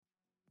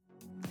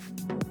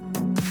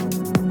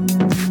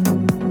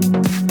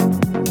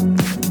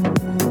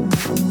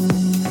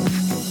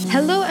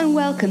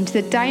welcome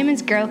to the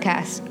Diamonds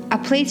Girlcast, a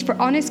place for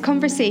honest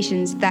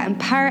conversations that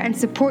empower and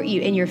support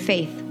you in your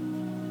faith.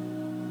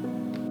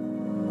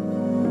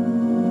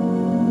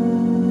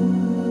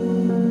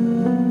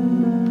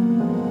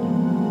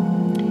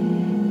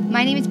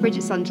 My name is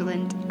Bridget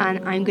Sunderland,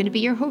 and I'm going to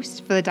be your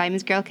host for the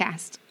Diamonds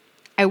Girlcast.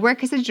 I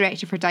work as a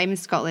director for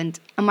Diamonds Scotland,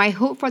 and my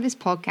hope for this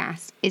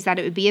podcast is that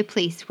it would be a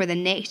place where the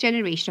next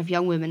generation of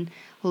young women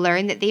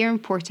learn that they are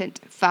important,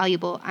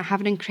 valuable, and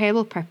have an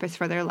incredible purpose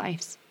for their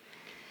lives.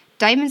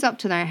 Diamonds up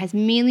to now has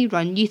mainly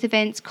run youth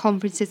events,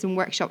 conferences and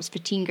workshops for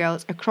teen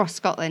girls across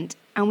Scotland,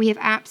 and we have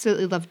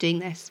absolutely loved doing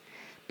this.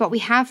 But we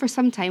have for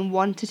some time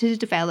wanted to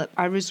develop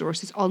our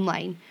resources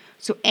online,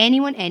 so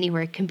anyone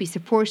anywhere can be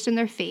supported in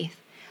their faith,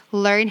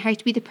 learn how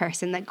to be the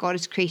person that God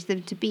has created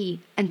them to be,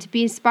 and to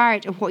be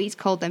inspired of what He's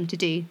called them to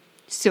do.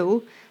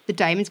 So, the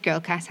Diamonds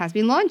Girlcast has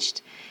been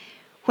launched.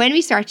 When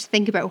we started to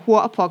think about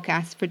what a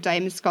podcast for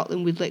Diamonds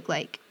Scotland would look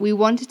like, we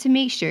wanted to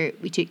make sure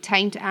we took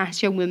time to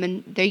ask young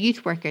women, their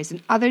youth workers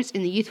and others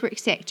in the youth work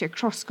sector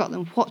across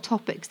Scotland what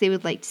topics they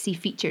would like to see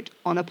featured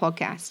on a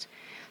podcast.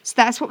 So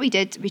that's what we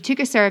did. We took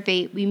a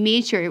survey, we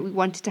made sure we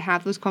wanted to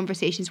have those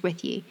conversations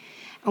with you,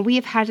 and we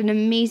have had an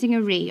amazing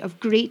array of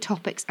great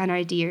topics and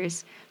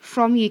ideas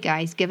from you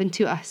guys given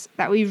to us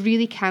that we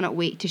really cannot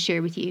wait to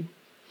share with you.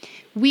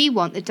 We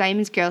want the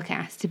Diamonds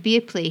Girlcast to be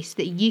a place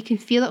that you can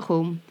feel at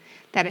home,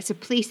 that it's a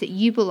place that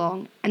you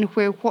belong and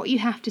where what you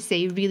have to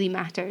say really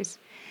matters.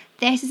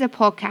 This is a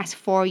podcast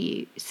for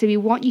you, so we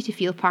want you to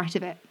feel part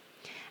of it.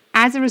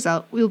 As a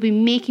result, we'll be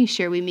making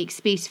sure we make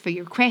space for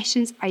your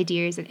questions,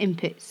 ideas and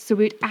inputs, so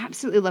we would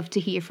absolutely love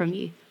to hear from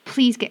you.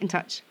 Please get in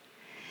touch.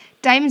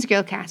 Diamonds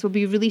Girlcast will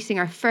be releasing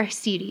our first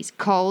series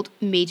called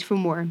Made for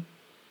More,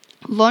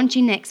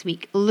 launching next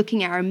week,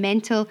 looking at our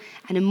mental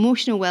and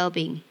emotional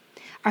well-being.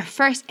 Our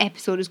first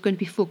episode is going to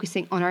be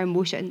focusing on our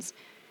emotions.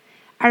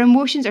 Our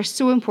emotions are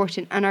so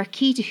important and are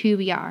key to who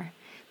we are,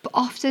 but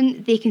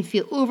often they can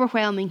feel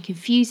overwhelming,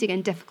 confusing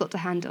and difficult to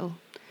handle.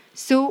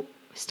 So,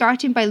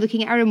 starting by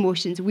looking at our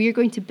emotions, we are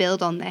going to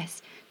build on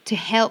this to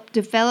help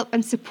develop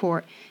and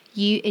support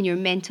you in your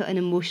mental and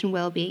emotional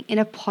well-being in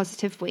a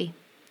positive way.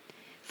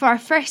 For our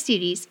first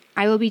series,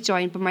 I will be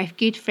joined by my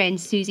good friend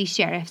Susie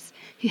Sheriffs,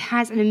 who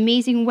has an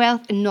amazing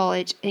wealth and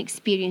knowledge and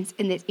experience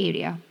in this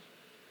area.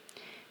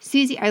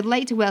 Susie, I'd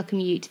like to welcome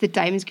you to the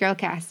Diamonds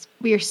Girlcast.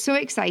 We are so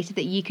excited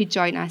that you could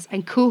join us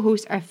and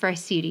co-host our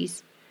first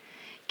series.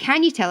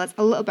 Can you tell us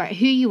a little about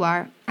who you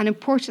are and,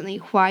 importantly,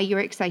 why you're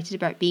excited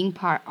about being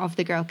part of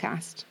the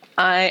Girlcast?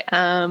 I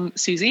am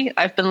Susie.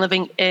 I've been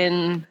living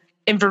in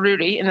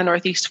Inverurie in the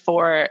northeast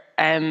for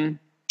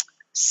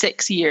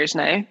 6 years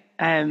now.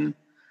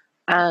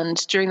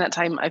 And during that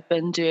time, I've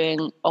been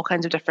doing all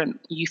kinds of different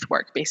youth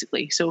work,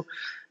 basically. So,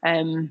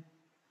 so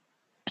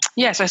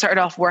I started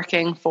off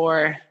working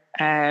for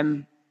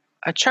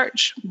a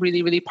church,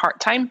 really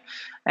part-time,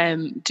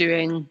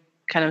 doing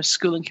kind of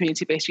school and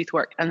community-based youth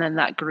work, and then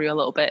that grew a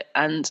little bit,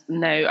 and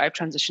now I've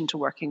transitioned to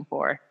working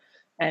for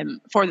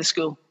the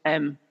school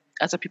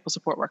as a people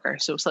support worker,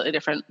 so slightly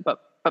different, but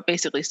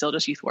basically still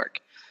just youth work.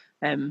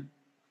 And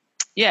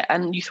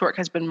youth work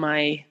has been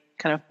my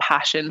kind of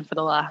passion for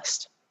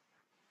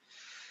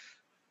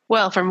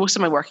for most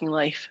of my working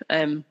life,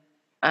 and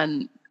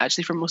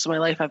actually for most of my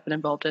life I've been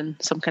involved in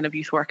some kind of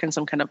youth work and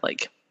some kind of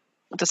like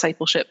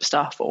discipleship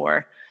stuff,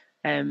 or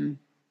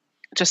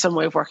just some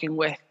way of working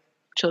with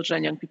children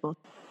and young people.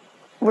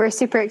 We're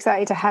super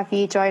excited to have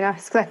you join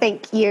us because I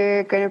think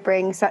you're going to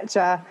bring such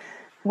a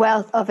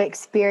wealth of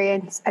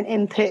experience and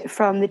input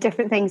from the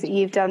different things that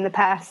you've done in the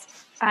past.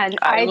 And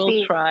I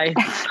will try.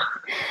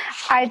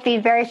 I've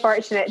been very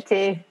fortunate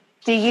to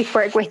do youth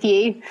work with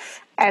you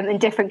in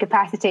different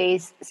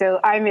capacities. So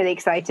I'm really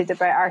excited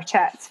about our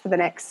chats for the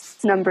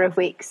next number of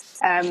weeks.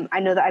 I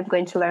know that I'm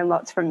going to learn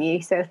lots from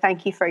you. So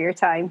thank you for your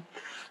time.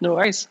 No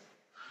worries.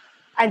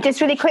 And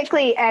just really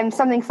quickly,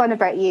 something fun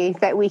about you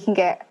that we can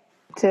get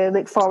to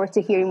look forward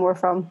to hearing more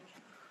from.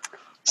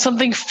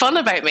 Something fun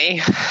about me.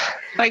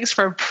 Thanks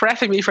for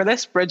prepping me for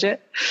this,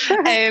 Bridget.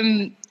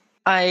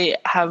 I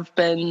have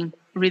been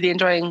really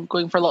enjoying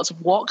going for lots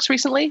of walks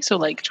recently. So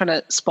like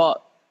trying to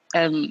spot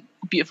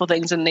beautiful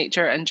things in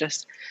nature and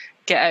just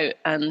get out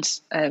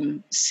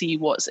and see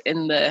what's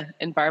in the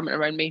environment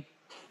around me.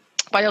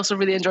 But I also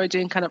really enjoy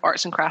doing kind of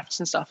arts and crafts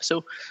and stuff.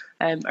 So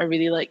I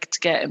really like to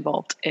get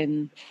involved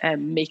in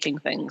making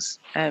things.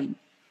 I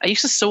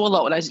used to sew a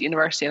lot when I was at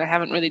university, and I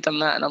haven't really done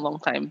that in a long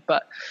time.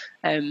 But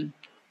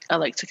I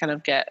like to kind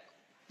of get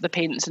the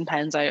paints and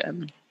pens out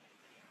and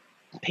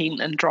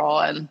paint and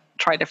draw and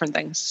try different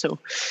things. So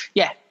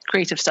yeah,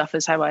 creative stuff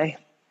is how I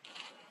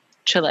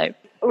chill out.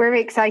 We're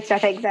really excited. I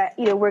think that,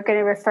 we're going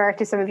to refer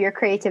to some of your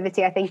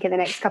creativity, I think, in the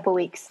next couple of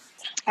weeks.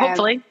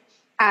 Hopefully.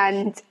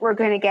 And we're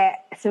going to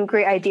get some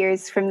great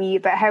ideas from you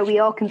about how we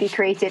all can be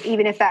creative,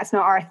 even if that's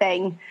not our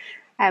thing.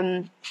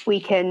 We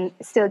can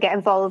still get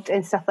involved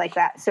in stuff like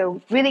that.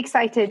 So really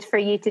excited for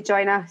you to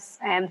join us.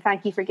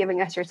 Thank you for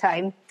giving us your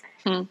time.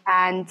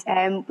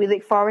 And we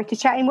look forward to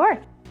chatting more.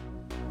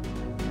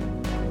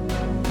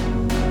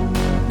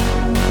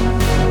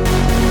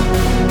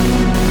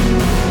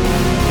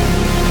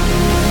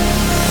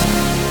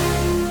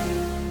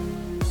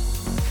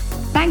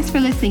 Thanks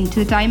for listening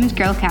to the Diamonds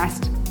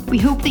Girlcast. We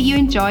hope that you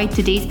enjoyed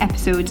today's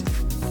episode.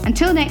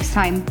 Until next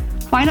time,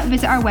 why not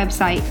visit our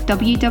website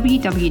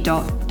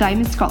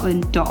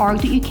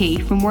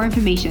www.diamondscotland.org.uk for more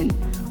information,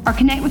 or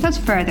connect with us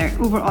further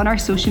over on our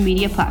social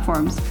media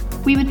platforms.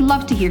 We would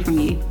love to hear from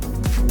you.